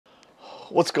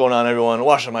What's going on, everyone?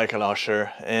麦克老师.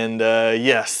 And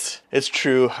yes, it's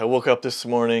true. I woke up this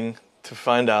morning to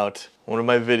find out one of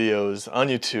my videos on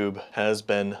YouTube has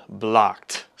been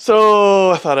blocked.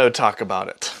 So I thought I would talk about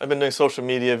it. I've been doing social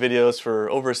media videos for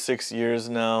over 6 years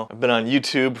now. I've been on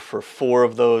YouTube for 4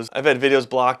 of those. I've had videos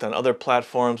blocked on other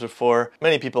platforms before.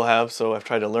 Many people have, so I've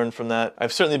tried to learn from that.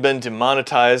 I've certainly been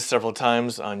demonetized several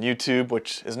times on YouTube,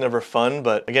 which is never fun,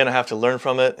 but again, I have to learn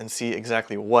from it and see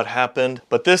exactly what happened.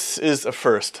 But this is a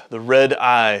first. The red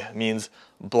eye means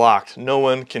blocked. No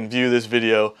one can view this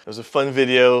video. It was a fun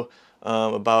video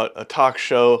about a talk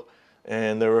show,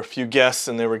 and there were a few guests,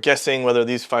 and they were guessing whether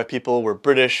these 5 people were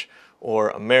British or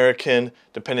American,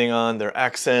 depending on their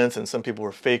accents, and some people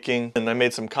were faking. And I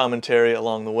made some commentary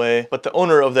along the way. But the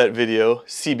owner of that video,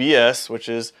 CBS, which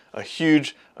is a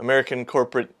huge American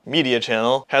corporate media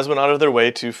channel, has went out of their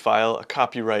way to file a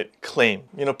copyright claim.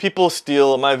 You know, people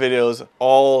steal my videos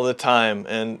all the time,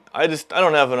 and I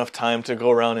don't have enough time to go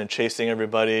around and chasing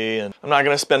everybody, and I'm not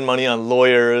gonna spend money on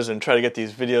lawyers and try to get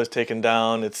these videos taken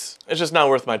down. It's just not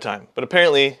worth my time. But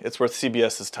apparently, it's worth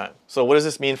CBS's time. So what does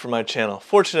this mean for my channel?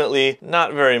 Fortunately,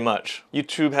 not very much.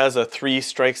 YouTube has a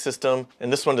 3-strike system,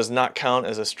 and this one does not count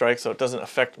as a strike, so it doesn't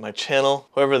affect my channel.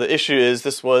 However, the issue is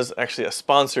this was actually a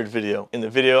sponsored video. In the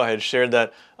video, I had shared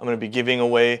that I'm going to be giving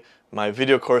away my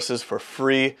video courses for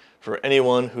free for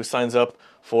anyone who signs up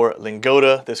for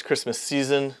Lingoda this Christmas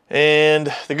season.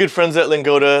 And the good friends at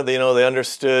Lingoda, they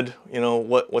understood,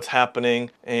 what's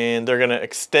happening, and they're going to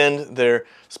extend their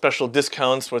special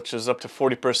discounts, which is up to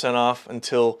 40% off,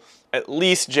 until at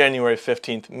least January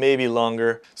 15th, maybe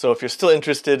longer. So if you're still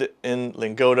interested in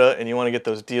Lingoda and you want to get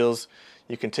those deals,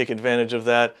 you can take advantage of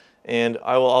that. And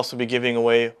I will also be giving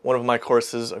away one of my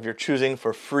courses of your choosing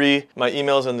for free. My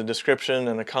email's in the description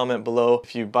and a comment below.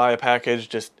 If you buy a package,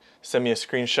 just send me a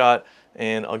screenshot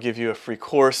and I'll give you a free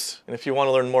course. And if you want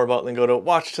to learn more about Lingoda,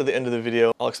 watch to the end of the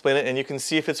video. I'll explain it and you can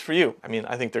see if it's for you. I mean,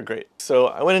 I think they're great. So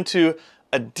I went into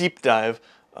a deep dive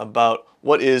about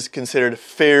what is considered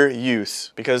fair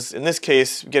use, because in this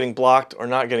case, getting blocked or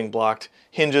not getting blocked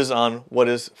hinges on what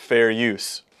is fair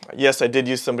use. Yes, I did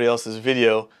use somebody else's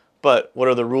video, but what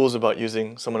are the rules about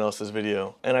using someone else's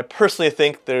video? And I personally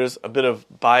think there's a bit of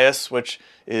bias which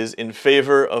is in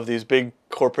favor of these big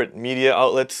corporate media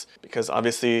outlets, because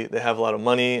obviously they have a lot of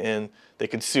money and they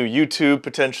could sue YouTube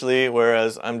potentially,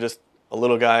 whereas I'm just a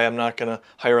little guy. I'm not gonna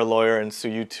hire a lawyer and sue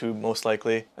YouTube most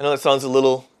likely. I know that sounds a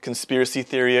little conspiracy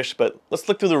theory-ish, but let's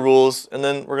look through the rules, and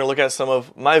then we're gonna look at some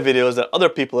of my videos that other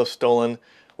people have stolen,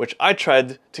 which I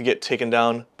tried to get taken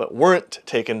down but weren't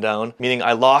taken down, meaning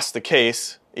I lost the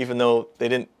case even though they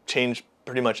didn't change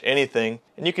pretty much anything,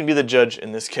 and you can be the judge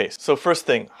in this case. So first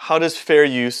thing, how does fair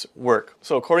use work?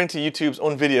 So according to YouTube's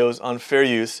own videos on fair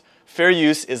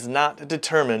use is not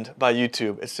determined by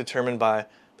YouTube, it's determined by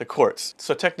the courts.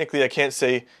 So technically I can't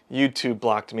say YouTube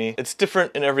blocked me. It's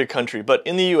different in every country, but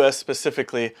in the US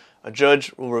specifically, a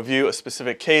judge will review a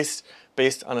specific case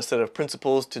based on a set of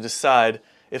principles to decide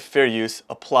if fair use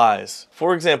applies.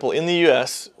 For example, in the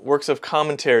US, works of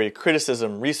commentary,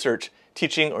 criticism, research,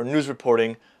 teaching, or news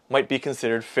reporting might be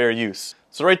considered fair use.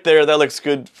 So right there, that looks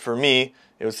good for me.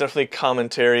 It was definitely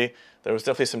commentary. There was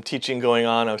definitely some teaching going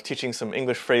on. I was teaching some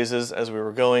English phrases as we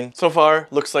were going. So far,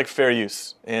 looks like fair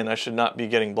use, and I should not be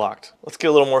getting blocked. Let's get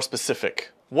a little more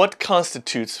specific. What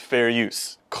constitutes fair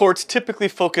use? Courts typically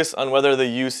focus on whether the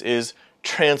use is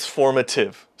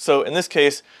transformative. So in this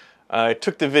case, I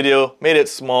took the video, made it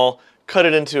small, cut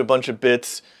it into a bunch of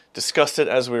bits, discussed it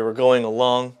as we were going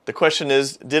along. The question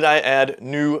is, did I add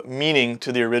new meaning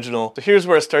to the original? So here's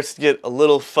where it starts to get a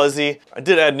little fuzzy. I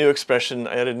did add new expression,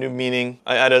 I added new meaning,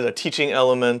 I added a teaching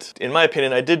element. In my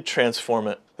opinion, I did transform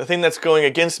it. The thing that's going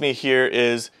against me here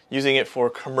is using it for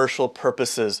commercial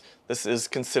purposes. This is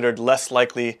considered less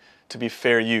likely to be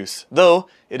fair use, though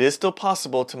it is still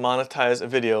possible to monetize a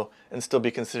video and still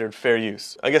be considered fair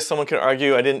use. I guess someone could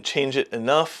argue I didn't change it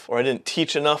enough or I didn't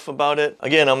teach enough about it.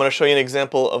 Again, I'm going to show you an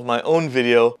example of my own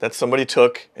video that somebody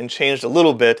took and changed a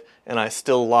little bit, and I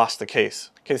still lost the case.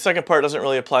 Okay, the second part doesn't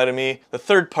really apply to me. The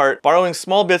third part, borrowing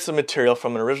small bits of material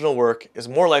from an original work is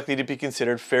more likely to be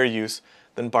considered fair use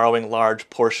than borrowing large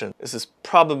portions. This is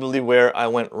probably where I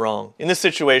went wrong. In this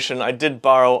situation, I did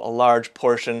borrow a large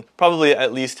portion, probably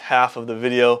at least half of the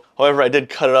video. However, I did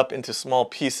cut it up into small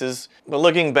pieces. But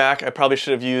looking back, I probably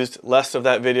should have used less of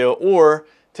that video or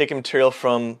taken material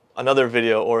from another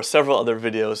video or several other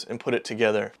videos and put it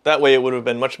together. That way it would have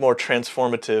been much more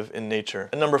transformative in nature.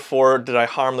 And number 4, did I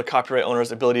harm the copyright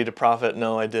owner's ability to profit?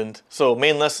 No, I didn't. So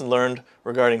main lesson learned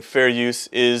regarding fair use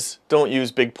is don't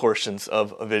use big portions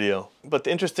of a video. But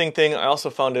the interesting thing I also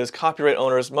found is copyright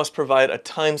owners must provide a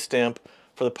timestamp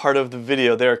for the part of the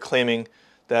video they're claiming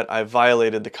that I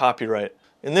violated the copyright.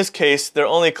 In this case, they're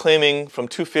only claiming from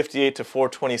 2:58 to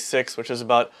 4:26, which is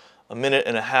about a minute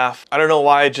and a half. I don't know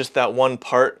why just that one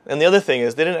part. And the other thing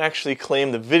is they didn't actually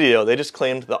claim the video, they just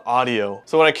claimed the audio.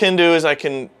 So what I can do is I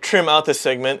can trim out this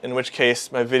segment, in which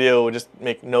case my video would just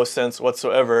make no sense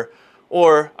whatsoever,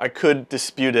 or I could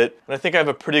dispute it. And I think I have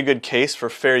a pretty good case for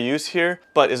fair use here,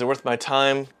 but is it worth my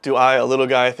time? Do I, a little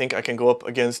guy, think I can go up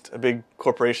against a big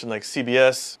corporation like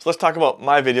CBS? So let's talk about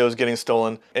my videos getting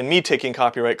stolen and me taking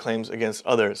copyright claims against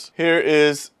others. Here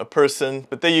is a person,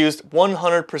 but they used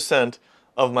 100%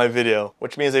 of my video,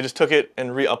 which means they just took it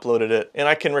and re-uploaded it. And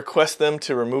I can request them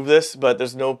to remove this, but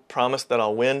there's no promise that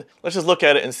I'll win. Let's just look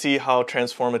at it and see how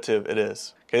transformative it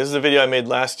is. Okay, this is a video I made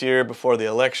last year before the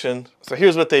election. So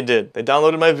here's what they did. They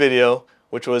downloaded my video,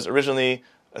 which was originally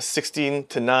a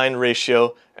 16:9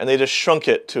 ratio, and they just shrunk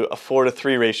it to a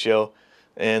 4:3 ratio,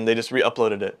 and they just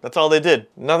re-uploaded it. That's all they did.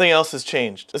 Nothing else has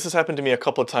changed. This has happened to me a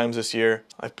couple times this year.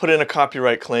 I've put in a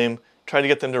copyright claim, tried to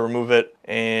get them to remove it,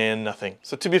 and nothing.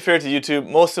 So to be fair to YouTube,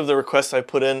 most of the requests I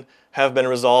put in have been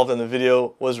resolved and the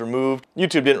video was removed.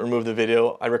 YouTube didn't remove the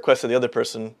video. I requested the other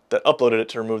person that uploaded it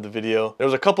to remove the video. There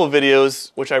was a couple of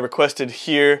videos which I requested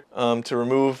here to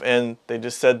remove, and they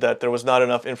just said that there was not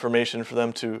enough information for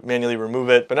them to manually remove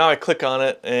it. But now I click on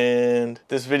it and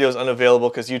this video is unavailable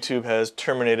because YouTube has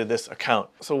terminated this account.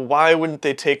 So why wouldn't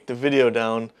they take the video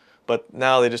down, but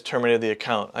now they just terminated the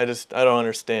account? I don't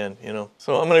understand, you know.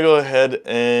 So I'm gonna go ahead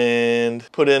and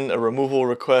put in a removal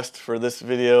request for this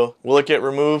video. Will it get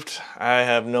removed? I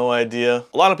have no idea.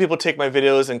 A lot of people take my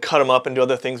videos and cut them up and do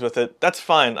other things with it. That's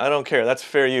fine, I don't care, that's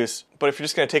fair use. But if you're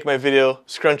just gonna take my video,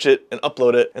 scrunch it, and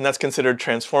upload it, and that's considered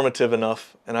transformative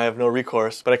enough, and I have no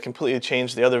recourse, but I completely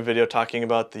changed the other video talking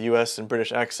about the US and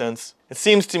British accents. It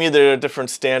seems to me there are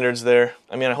different standards there.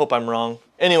 I mean, I hope I'm wrong.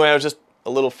 Anyway, I was just a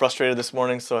little frustrated this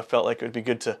morning, so I felt like it would be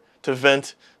good to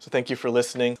vent. So thank you for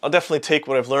listening. I'll definitely take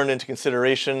what I've learned into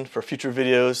consideration for future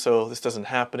videos so this doesn't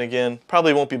happen again.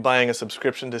 Probably won't be buying a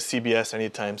subscription to CBS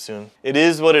anytime soon. It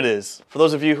is what it is. For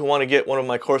those of you who want to get one of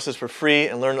my courses for free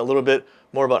and learn a little bit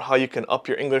more about how you can up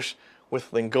your English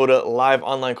with Lingoda live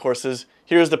online courses,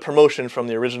 here's the promotion from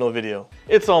the original video.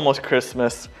 It's almost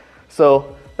Christmas,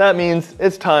 so that means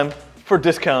it's time for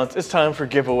discounts, it's time for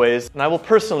giveaways, and I will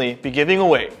personally be giving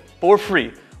away for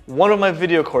free one of my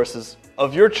video courses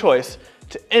of your choice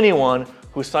to anyone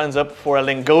who signs up for a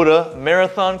Lingoda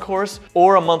marathon course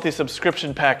or a monthly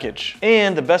subscription package.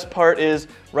 And the best part is,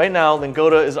 right now,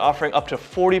 Lingoda is offering up to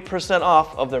 40%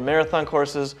 off of their marathon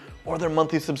courses or their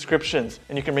monthly subscriptions,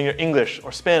 and you can bring your English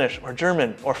or Spanish or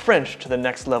German or French to the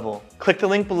next level. Click the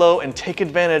link below and take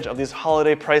advantage of these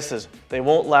holiday prices. They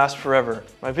won't last forever.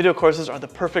 My video courses are the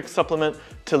perfect supplement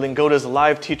to Lingoda's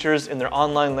live teachers in their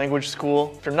online language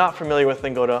school. If you're not familiar with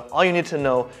Lingoda, all you need to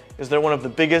know is they're one of the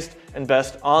biggest and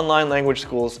best online language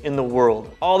schools in the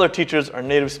world. All their teachers are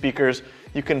native speakers.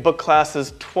 You can book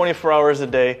classes 24 hours a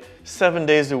day, 7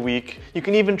 days a week. You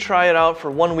can even try it out for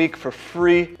 1 week for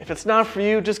free. If it's not for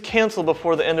you, just cancel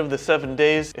before the end of the 7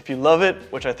 days. If you love it,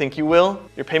 which I think you will,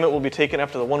 your payment will be taken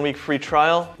after the 1 week free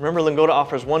trial. Remember, Lingoda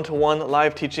offers one-to-one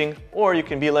live teaching, or you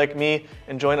can be like me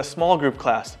and join a small group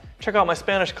class. Check out my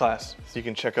Spanish class. So you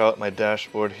can check out my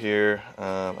dashboard here.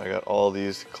 I got all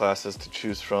these classes to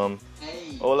choose from.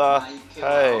 Hey, Hola.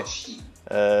 Hi.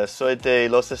 Soy de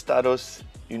los Estados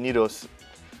Unidos,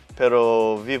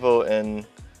 pero vivo en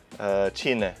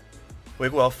Chile.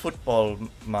 Juego al fútbol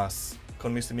más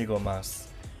con mis amigos más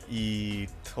y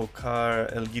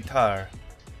tocar el guitar.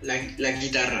 La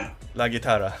guitarra. La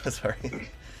guitarra, sorry.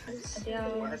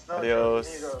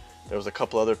 Adios. There was a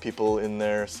couple other people in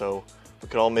there, so we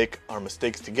could all make our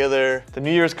mistakes together. The New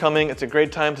Year's coming. It's a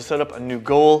great time to set up a new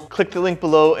goal. Click the link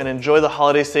below and enjoy the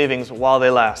holiday savings while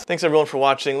they last. Thanks everyone for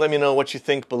watching. Let me know what you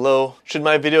think below. Should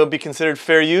my video be considered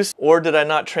fair use, or did I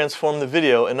not transform the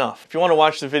video enough? If you want to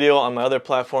watch the video on my other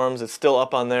platforms, it's still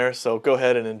up on there, so go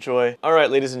ahead and enjoy. All right,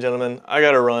 ladies and gentlemen, I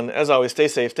gotta run. As always, stay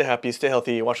safe, stay happy, stay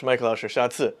healthy. 我是麦克老师，下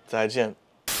次再见。